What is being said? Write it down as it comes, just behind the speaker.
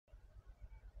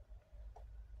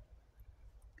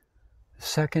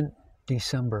2nd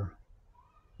December,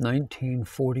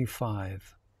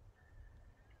 1945.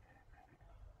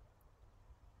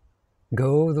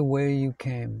 Go the way you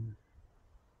came.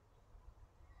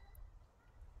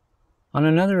 On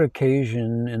another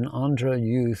occasion, an Andhra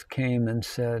youth came and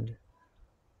said,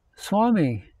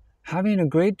 Swami, having a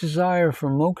great desire for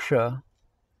moksha,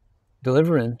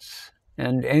 deliverance,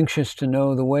 and anxious to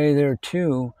know the way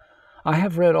thereto, I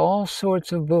have read all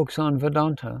sorts of books on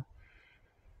Vedanta.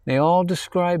 They all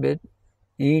describe it,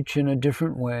 each in a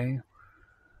different way.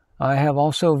 I have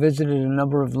also visited a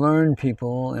number of learned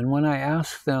people, and when I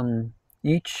asked them,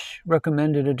 each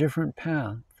recommended a different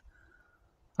path.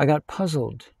 I got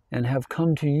puzzled and have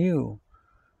come to you.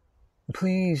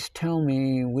 Please tell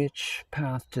me which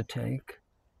path to take.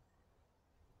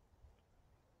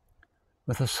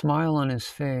 With a smile on his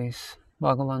face,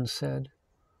 Bhagavan said,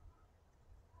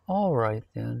 All right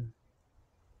then,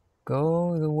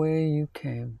 go the way you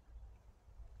came.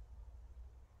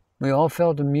 We all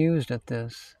felt amused at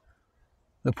this.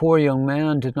 The poor young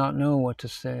man did not know what to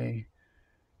say.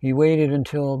 He waited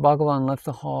until Bhagavan left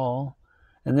the hall,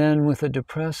 and then with a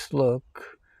depressed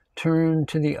look, turned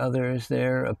to the others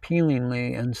there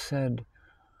appealingly and said,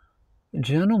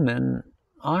 Gentlemen,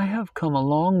 I have come a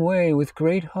long way with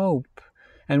great hope,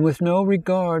 and with no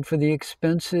regard for the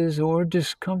expenses or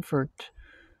discomfort,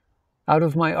 out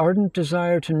of my ardent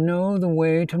desire to know the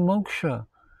way to moksha.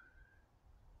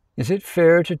 Is it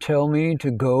fair to tell me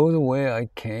to go the way I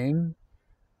came?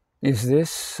 Is this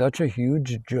such a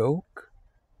huge joke?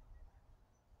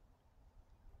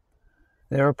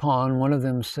 Thereupon one of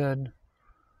them said,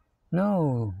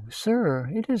 No,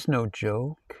 sir, it is no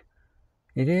joke.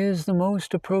 It is the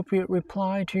most appropriate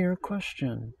reply to your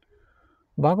question.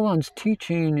 Bhagavan's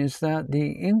teaching is that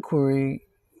the inquiry,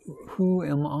 who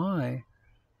am I,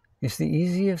 is the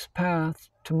easiest path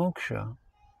to moksha.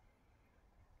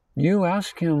 You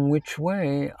ask him which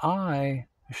way I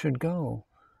should go,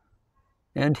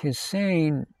 and his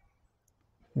saying,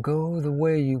 go the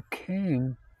way you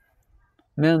came,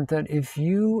 meant that if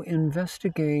you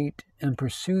investigate and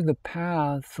pursue the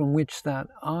path from which that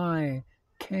I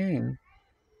came,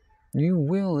 you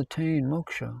will attain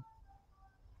moksha.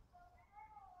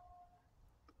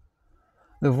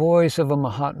 The voice of a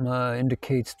Mahatma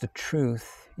indicates the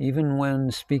truth, even when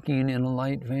speaking in a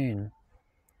light vein.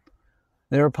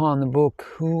 Thereupon the book,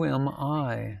 Who Am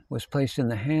I?, was placed in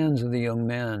the hands of the young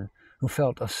man, who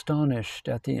felt astonished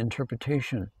at the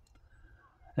interpretation.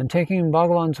 And taking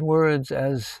Bhagavan's words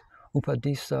as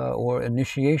upadisa or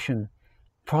initiation,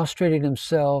 prostrated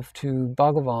himself to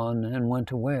Bhagavan and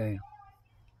went away.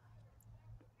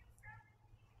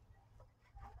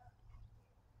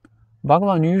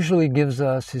 Bhagavan usually gives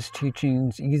us his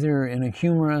teachings either in a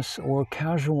humorous or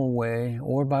casual way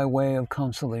or by way of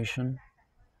consolation.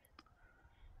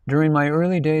 During my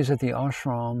early days at the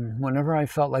ashram, whenever I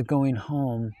felt like going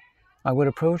home, I would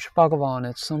approach Bhagavan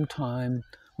at some time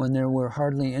when there were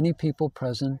hardly any people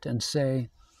present and say,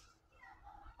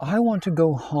 I want to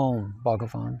go home,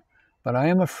 Bhagavan, but I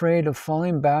am afraid of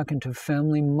falling back into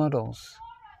family muddles.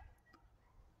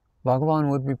 Bhagavan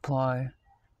would reply,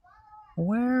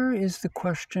 Where is the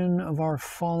question of our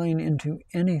falling into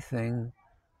anything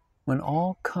when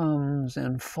all comes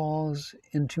and falls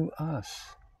into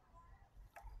us?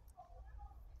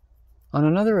 On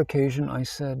another occasion, I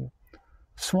said,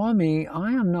 Swami,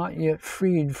 I am not yet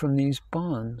freed from these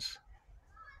bonds.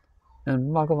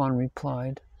 And Bhagavan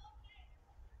replied,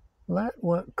 Let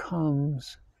what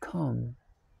comes, come.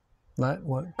 Let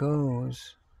what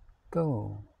goes,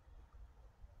 go.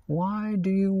 Why do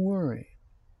you worry?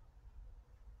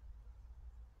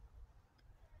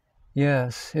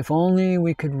 Yes, if only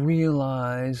we could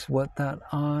realize what that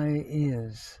I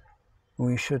is,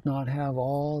 we should not have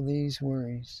all these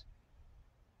worries.